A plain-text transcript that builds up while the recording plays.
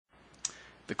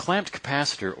The clamped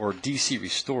capacitor, or DC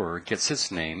restorer, gets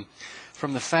its name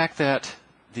from the fact that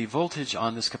the voltage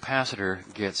on this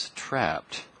capacitor gets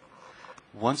trapped.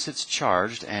 Once it's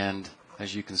charged, and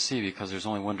as you can see, because there's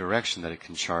only one direction that it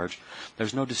can charge,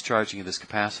 there's no discharging of this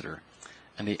capacitor.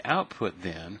 And the output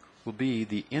then will be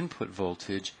the input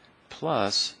voltage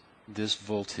plus this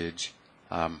voltage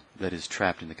that is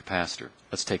trapped in the capacitor.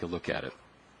 Let's take a look at it.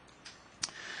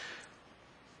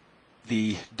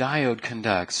 The diode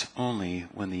conducts only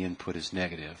when the input is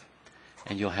negative,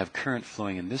 and you'll have current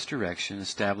flowing in this direction,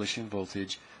 establishing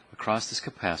voltage across this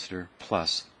capacitor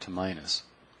plus to minus.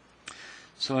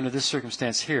 So under this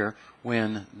circumstance here,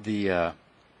 when the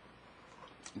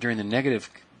during the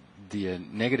negative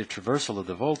traversal of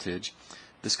the voltage,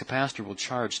 this capacitor will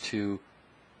charge to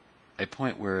a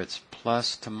point where it's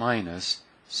plus to minus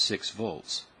 6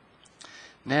 volts.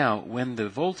 Now, when the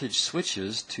voltage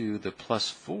switches to the plus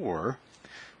 4,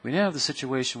 we now have the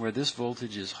situation where this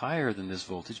voltage is higher than this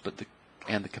voltage, but the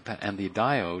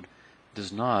diode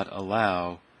does not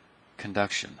allow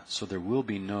conduction, so there will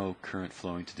be no current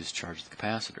flowing to discharge the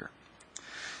capacitor.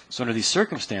 So under these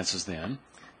circumstances then,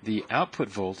 the output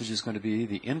voltage is going to be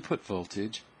the input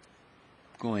voltage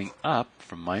going up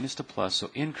from minus to plus,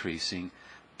 so increasing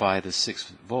by the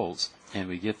 6 volts, and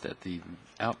we get that the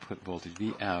output voltage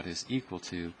V out is equal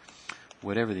to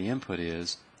whatever the input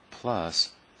is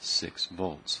plus 6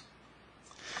 volts.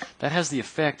 That has the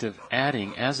effect of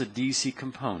adding as a DC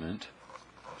component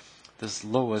this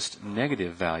lowest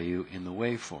negative value in the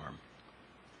waveform.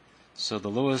 So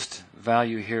the lowest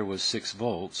value here was 6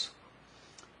 volts.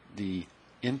 The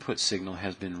input signal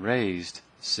has been raised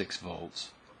 6 volts,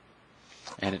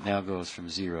 and it now goes from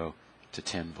 0 to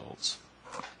 10 volts.